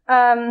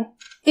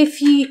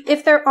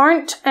 If there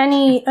aren't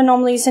any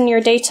anomalies in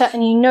your data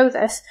and you know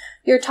this,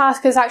 your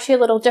task is actually a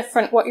little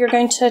different. What you're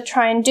going to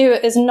try and do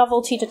is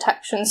novelty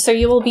detection. So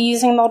you will be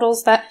using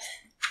models that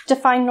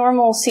define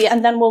normalcy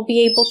and then will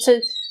be able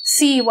to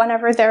see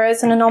whenever there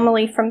is an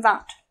anomaly from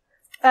that.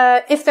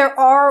 If there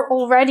are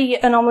already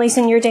anomalies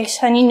in your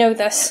data and you know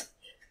this,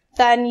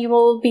 then you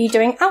will be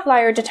doing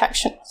outlier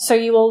detection. So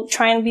you will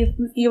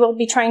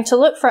be trying to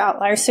look for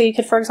outliers. So you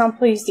could, for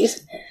example, use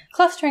these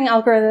clustering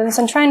algorithms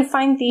and try and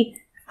find the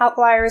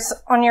outliers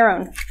on your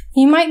own.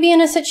 You might be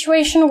in a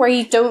situation where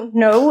you don't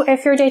know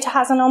if your data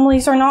has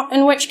anomalies or not,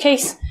 in which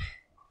case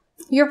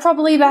you're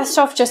probably best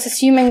off just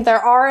assuming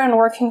there are and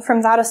working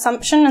from that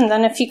assumption, and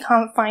then if you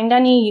can't find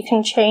any, you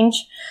can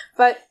change.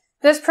 But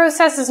This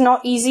process is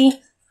not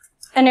easy,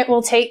 and it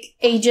will take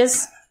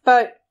ages,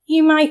 but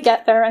you might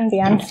get there in the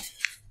end.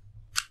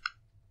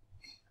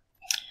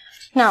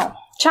 Now,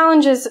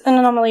 challenges in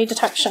anomaly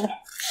detection.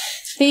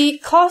 The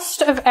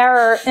cost of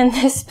error in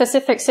this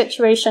specific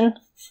situation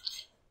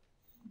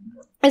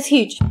is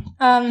huge.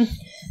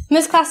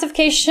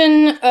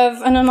 Misclassification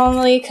of an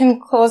anomaly can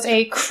cause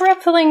a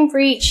crippling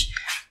breach,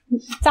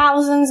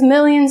 thousands,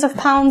 millions of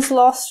pounds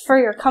lost for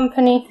your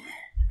company.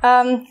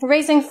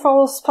 Raising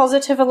false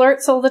positive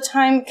alerts all the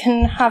time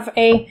can have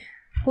a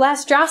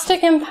less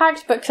drastic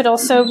impact, but could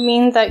also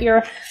mean that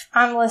your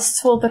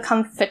analysts will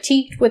become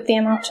fatigued with the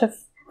amount of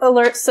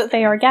alerts that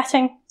they are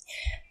getting.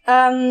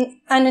 And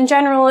in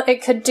general,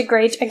 it could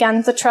degrade,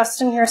 again, the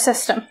trust in your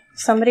system.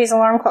 Somebody's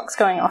alarm clock's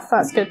going off.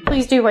 That's good.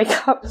 Please do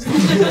wake up.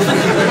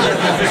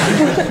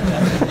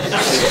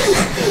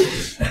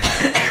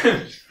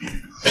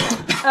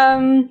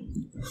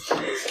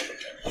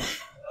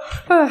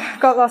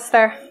 Got lost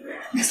there.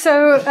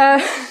 So,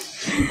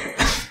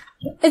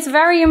 it's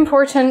very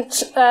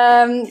important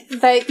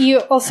that you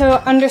also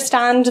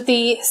understand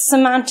the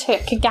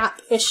semantic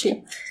gap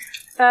issue.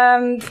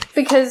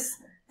 Because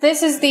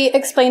this is the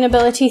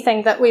explainability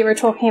thing that we were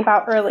talking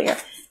about earlier.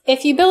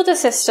 If you build a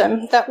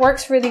system that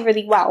works really,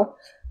 really well,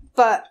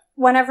 but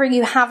whenever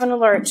you have an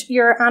alert,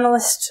 your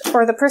analyst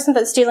or the person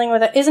that's dealing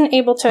with it isn't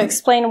able to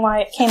explain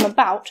why it came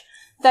about,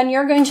 then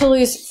you're going to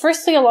lose,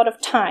 firstly, a lot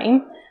of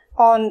time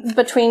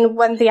between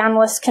when the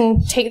analyst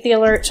can take the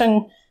alert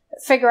and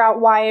figure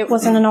out why it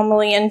was an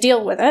anomaly and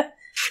deal with it.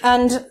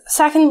 And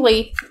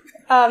secondly,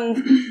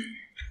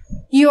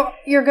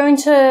 you're going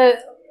to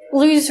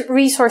lose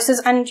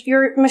resources, and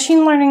your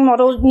machine learning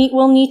model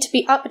will need to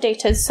be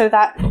updated so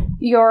that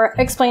your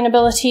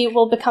explainability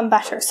will become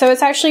better. So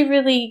it's actually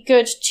really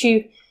good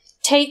to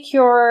take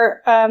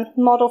your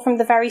model from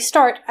the very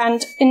start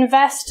and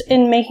invest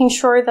in making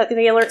sure that the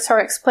alerts are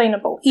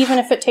explainable, even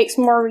if it takes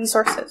more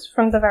resources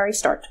from the very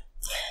start.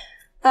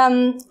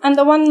 And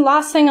the one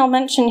last thing I'll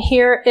mention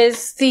here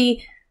is the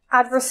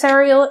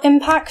adversarial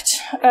impact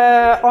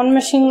on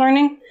machine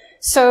learning.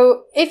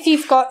 So if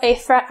you've got a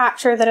threat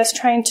actor that is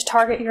trying to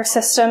target your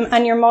system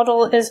and your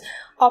model is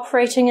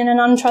operating in an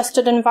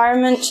untrusted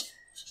environment,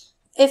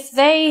 if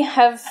they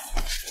have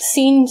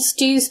seen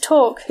Stu's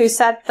talk, who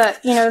said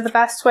that, the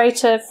best way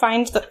to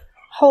find the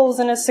holes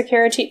in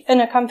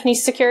a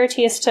company's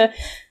security is to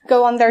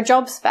go on their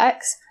job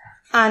specs,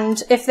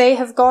 and if they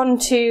have gone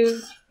to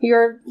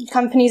your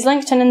company's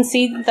LinkedIn and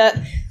see that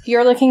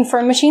you're looking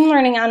for machine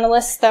learning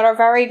analysts that are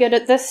very good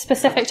at this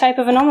specific type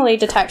of anomaly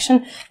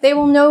detection, they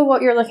will know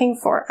what you're looking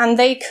for, and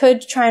they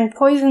could try and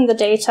poison the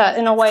data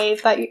in a way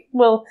that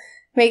will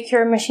make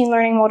your machine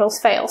learning models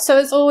fail. So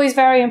it's always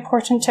very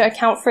important to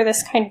account for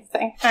this kind of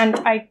thing, and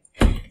I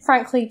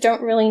frankly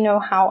don't really know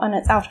how, and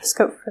it's out of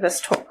scope for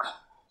this talk.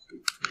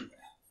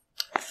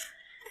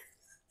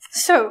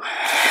 So,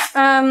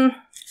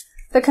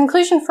 the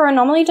conclusion for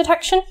anomaly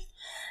detection.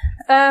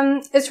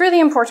 It's really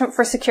important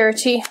for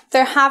security.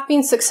 There have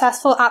been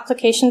successful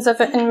applications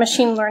of it in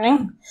machine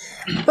learning.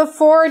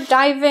 Before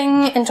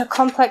diving into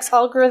complex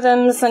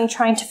algorithms and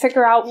trying to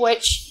figure out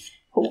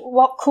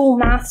what cool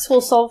maths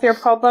will solve your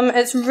problem,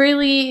 it's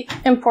really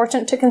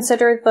important to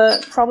consider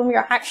the problem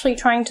you're actually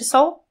trying to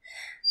solve.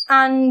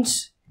 And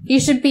you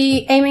should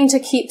be aiming to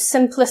keep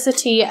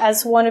simplicity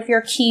as one of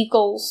your key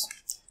goals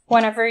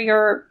whenever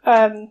you're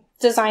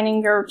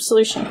designing your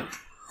solution.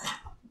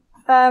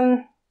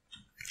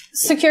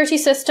 Security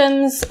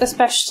systems,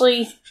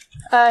 especially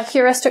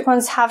heuristic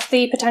ones, have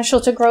the potential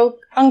to grow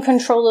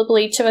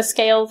uncontrollably to a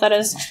scale that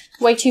is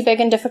way too big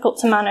and difficult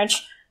to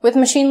manage. With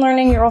machine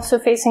learning, you're also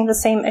facing the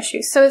same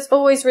issues. So it's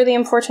always really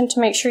important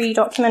to make sure you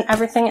document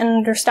everything and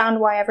understand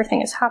why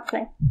everything is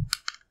happening.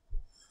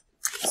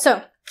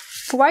 So,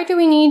 why do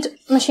we need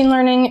machine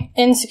learning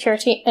in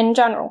security in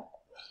general?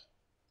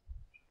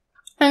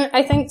 And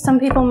I think some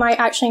people might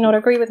actually not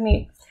agree with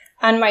me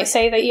and might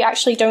say that you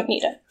actually don't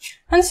need it.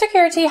 And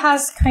security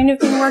has kind of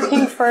been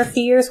working for a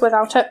few years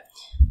without it.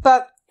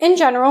 But in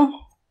general,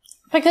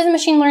 because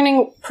machine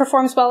learning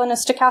performs well in a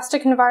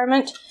stochastic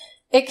environment,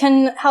 it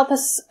can help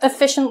us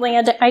efficiently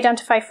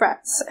identify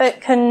threats. It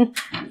can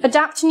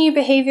adapt to new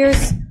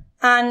behaviors,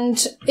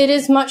 and it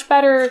is much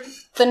better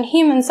than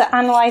humans at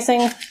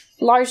analyzing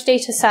large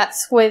data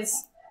sets with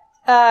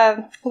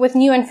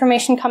new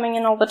information coming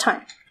in all the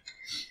time.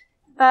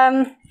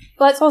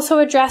 Let's also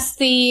address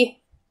the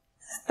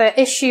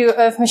issue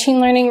of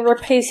machine learning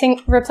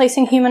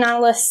replacing human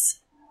analysts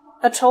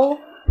at all,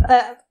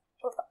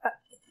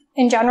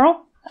 in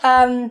general.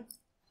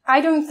 I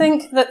don't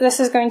think that this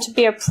is going to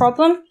be a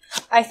problem.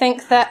 I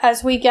think that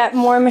as we get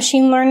more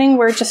machine learning,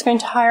 we're just going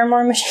to hire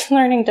more machine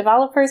learning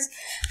developers.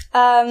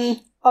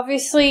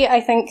 Obviously,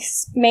 I think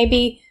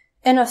maybe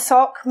in a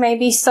SOC,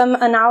 maybe some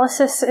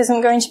analysis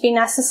isn't going to be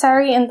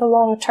necessary in the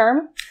long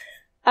term.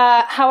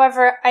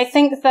 However, I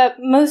think that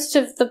most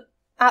of the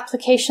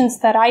applications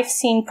that I've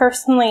seen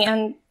personally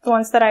and the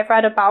ones that I've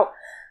read about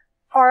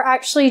are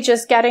actually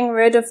just getting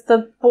rid of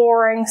the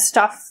boring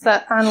stuff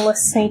that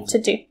analysts need to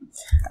do.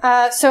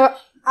 So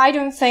I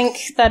don't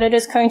think that it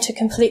is going to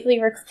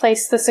completely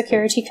replace the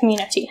security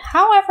community.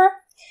 However,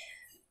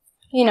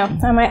 you know,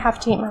 I might have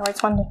to eat my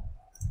words one day.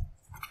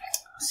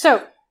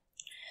 So,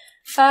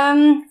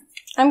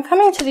 I'm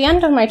coming to the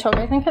end of my talk.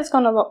 I think it's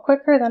gone a lot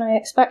quicker than I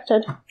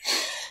expected.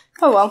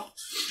 Oh well.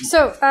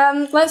 So,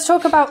 let's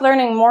talk about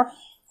learning more.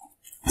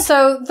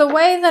 So, the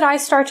way that I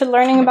started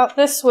learning about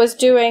this was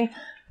doing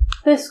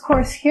this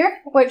course here,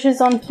 which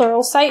is on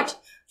Pluralsight.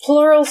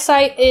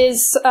 Pluralsight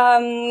is,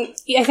 I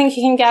think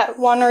you can get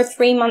 1 or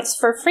 3 months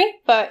for free,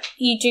 but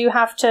you do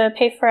have to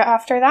pay for it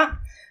after that.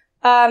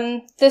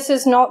 This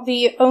is not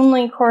the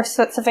only course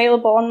that's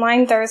available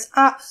online. There's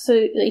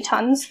absolutely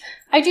tons.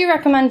 I do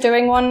recommend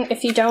doing one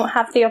if you don't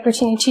have the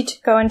opportunity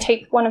to go and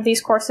take one of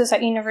these courses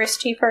at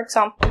university, for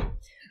example.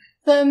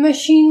 The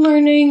machine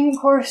learning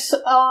course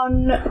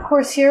on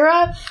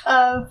Coursera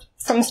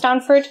from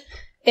Stanford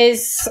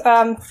is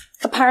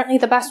apparently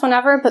the best one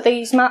ever, but they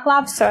use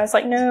MATLAB, so I was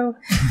like, no.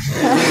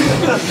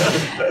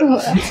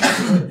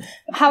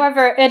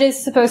 However, it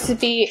is supposed to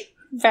be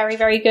very,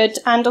 very good,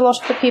 and a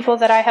lot of the people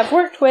that I have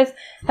worked with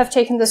have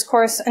taken this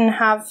course and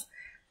have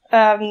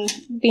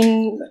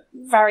been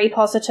very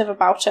positive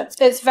about it.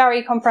 It's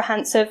very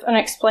comprehensive and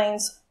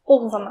explains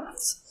all the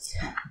maths.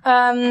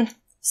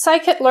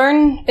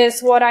 Scikit-learn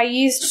is what I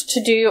used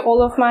to do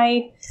all of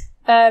my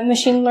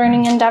machine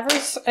learning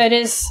endeavors. It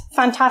is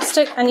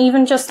fantastic, and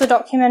even just the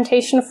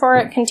documentation for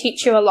it can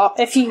teach you a lot.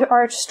 If you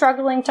are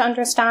struggling to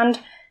understand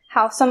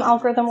how some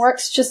algorithm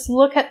works, just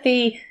look at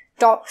the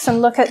docs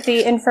and look at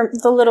the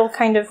little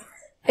kind of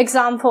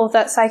example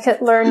that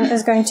scikit-learn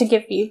is going to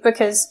give you,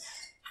 because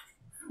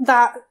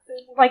that,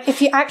 like,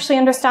 if you actually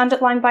understand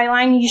it line by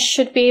line, you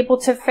should be able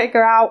to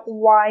figure out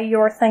why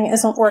your thing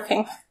isn't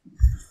working.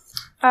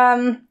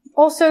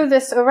 Also,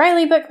 this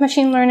O'Reilly book,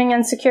 Machine Learning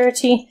and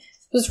Security,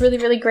 was really,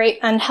 really great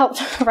and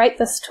helped write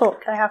this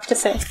talk, I have to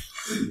say.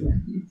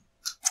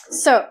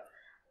 So,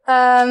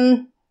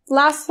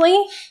 lastly,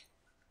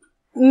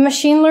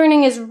 machine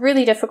learning is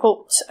really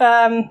difficult.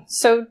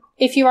 So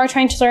if you are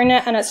trying to learn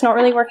it and it's not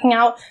really working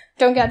out,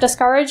 don't get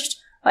discouraged.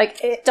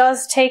 Like, it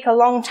does take a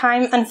long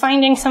time, and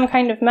finding some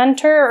kind of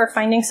mentor or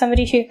finding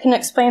somebody who can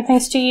explain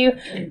things to you,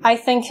 I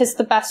think, is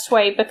the best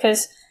way,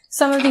 because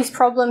some of these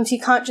problems you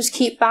can't just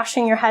keep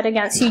bashing your head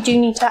against. You do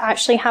need to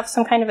actually have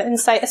some kind of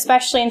insight,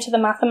 especially into the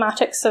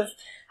mathematics of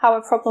how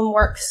a problem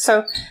works.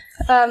 So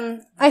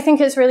I think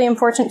it's really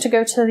important to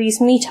go to these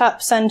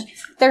meetups, and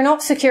they're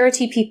not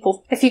security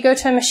people. If you go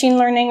to a machine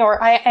learning or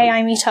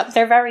AI meetup,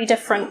 they're very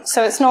different.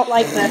 So it's not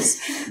like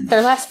this.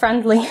 They're less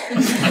friendly.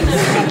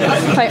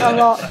 Quite a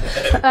lot.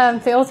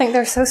 They all think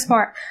they're so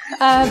smart.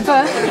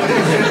 But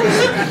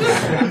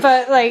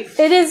like,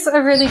 it is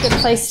a really good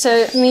place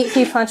to meet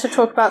people and to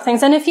talk about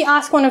things. And if you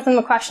ask one of them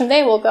a question,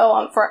 they will go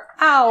on for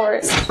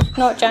hours,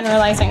 not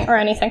generalizing or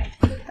anything.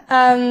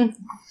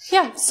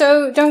 Yeah,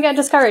 so don't get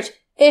discouraged.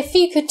 If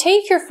you could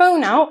take your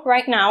phone out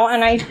right now,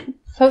 and I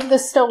hope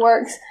this still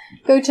works,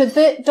 go to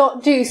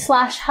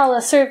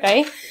bit.do/Hela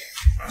survey.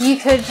 You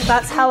could,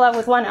 that's Hela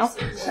with one L.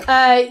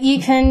 You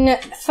can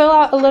fill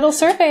out a little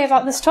survey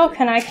about this talk,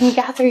 and I can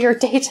gather your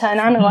data and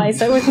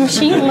analyze it with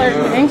machine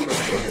learning.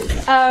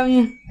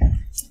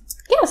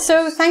 Yeah,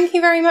 so thank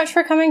you very much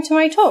for coming to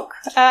my talk.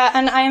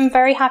 And I am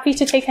very happy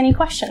to take any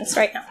questions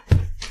right now.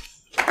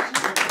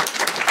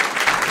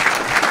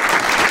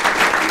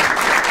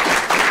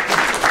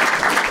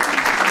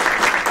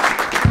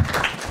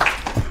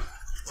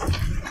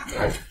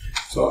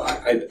 So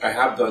I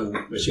have done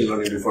machine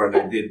learning before, and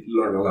I did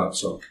learn a lot,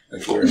 so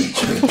thank you very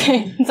much.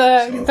 Okay,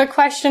 the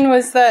question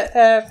was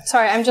that,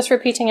 sorry, I'm just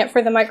repeating it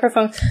for the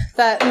microphone,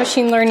 that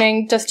machine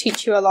learning does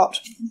teach you a lot.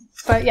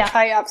 But yeah,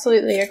 I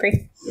absolutely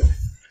agree. Yeah.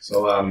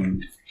 So I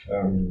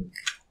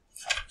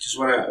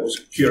was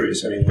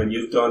curious, I mean, when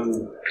you've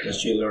done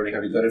machine learning,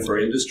 have you done it for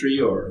industry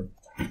or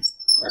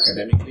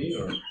academically,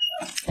 or?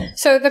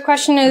 So the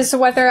question is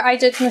whether I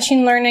did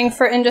machine learning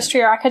for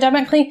industry or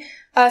academically.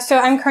 So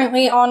I'm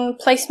currently on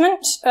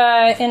placement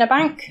in a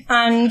bank,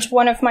 and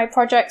one of my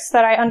projects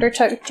that I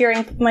undertook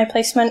during my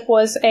placement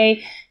was a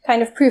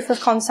kind of proof of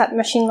concept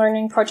machine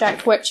learning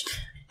project, which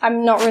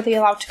I'm not really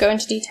allowed to go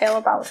into detail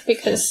about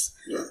because,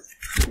 you know.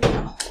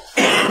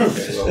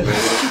 Okay, well,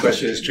 the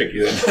question is tricky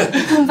then.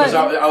 Because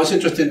I was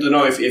interested to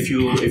know if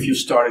you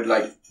started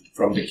like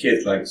from the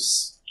kit, like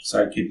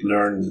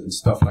scikit-learn and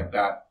stuff like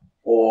that,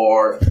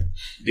 or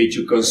did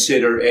you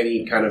consider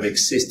any kind of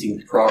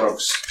existing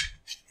products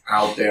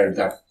out there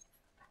that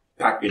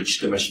package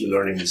the machine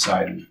learning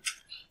inside?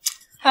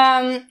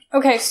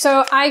 Okay,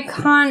 so I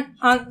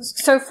can't,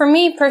 so for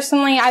me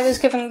personally, I was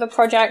given the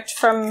project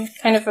from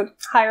kind of a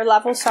higher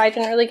level, so I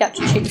didn't really get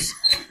to choose.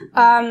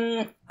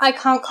 I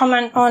can't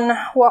comment on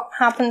what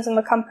happens in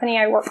the company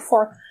I work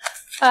for.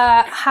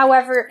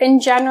 However,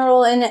 in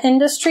general, in the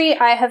industry,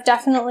 I have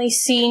definitely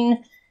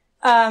seen,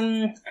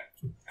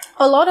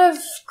 a lot of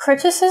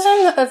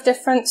criticism of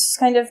different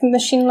kind of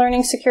machine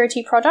learning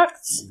security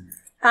products.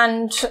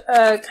 And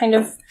kind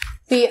of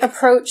the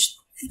approach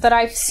that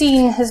I've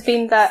seen has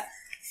been that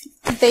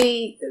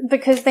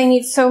because they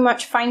need so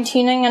much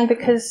fine-tuning, and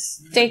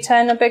because data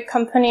in a big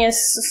company is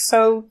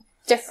so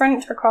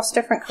different across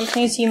different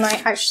companies, you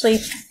might actually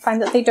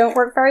find that they don't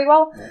work very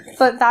well.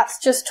 But that's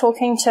just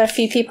talking to a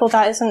few people.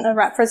 That isn't a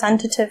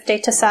representative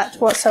data set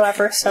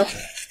whatsoever. So,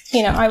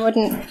 I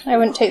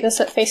wouldn't take this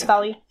at face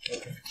value.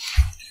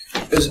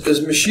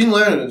 Is machine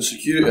learning and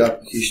security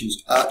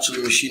applications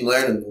actually machine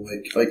learning?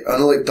 Like I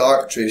know, like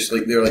Darktrace,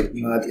 like they're like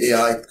mad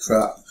AI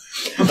crap.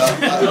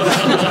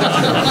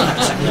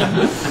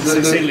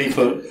 Succinctly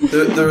put.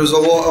 There was a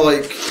lot of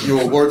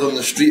word on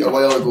the street a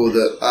while ago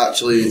that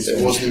actually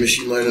it wasn't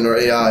machine learning or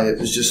AI, it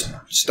was just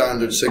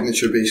standard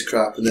signature based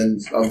crap, and then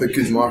a big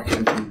good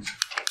marketing team.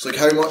 It's like,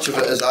 how much of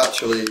it is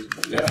actually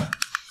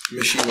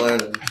machine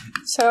learning?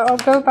 So I'll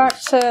go back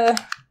to,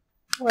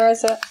 where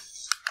is it?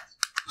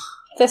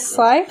 This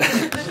slide.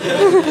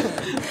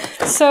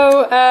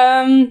 So,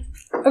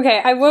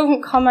 okay, I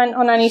won't comment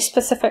on any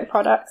specific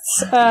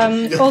products,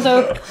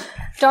 although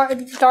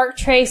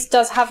Darktrace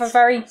does have a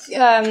very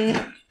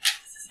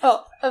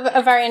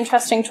a very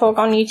interesting talk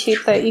on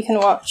YouTube that you can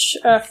watch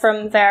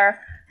from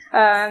their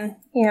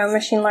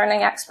machine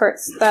learning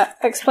experts that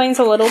explains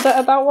a little bit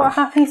about what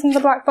happens in the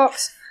black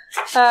box.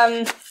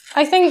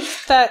 I think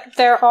that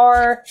there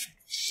are,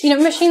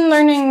 machine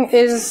learning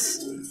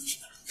is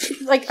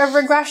like a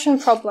regression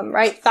problem,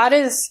 right? That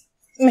is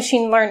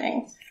machine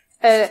learning.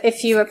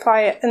 If you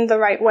apply it in the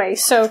right way.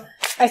 So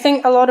I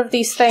think a lot of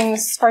these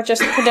things are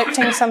just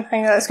predicting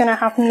something that's going to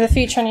happen in the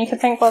future, and you could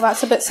think, well,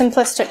 that's a bit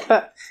simplistic,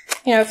 but,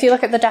 if you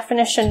look at the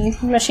definition,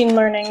 machine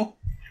learning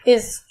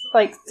is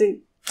like the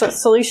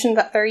solution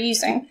that they're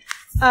using.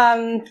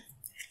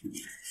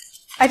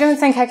 I don't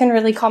think I can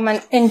really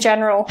comment in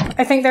general.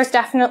 I think there's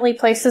definitely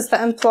places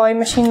that employ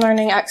machine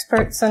learning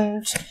experts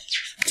and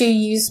do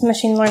use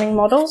machine learning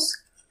models.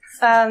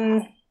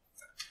 But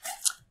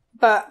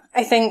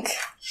I think,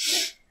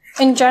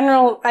 in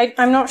general,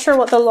 I'm not sure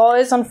what the law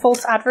is on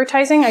false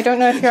advertising. I don't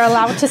know if you're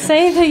allowed to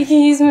say that you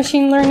use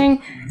machine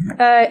learning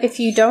if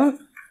you don't.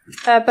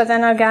 But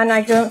then again,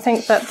 I don't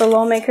think that the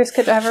lawmakers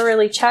could ever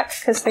really check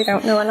because they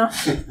don't know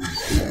enough.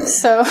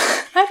 So,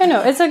 I don't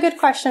know. It's a good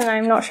question.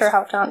 I'm not sure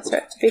how to answer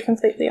it, to be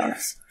completely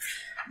honest.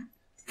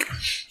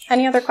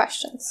 Any other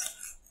questions?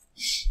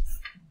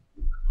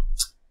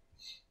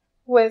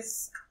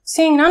 With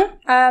seeing none,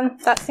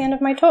 that's the end of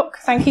my talk.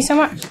 Thank you so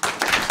much.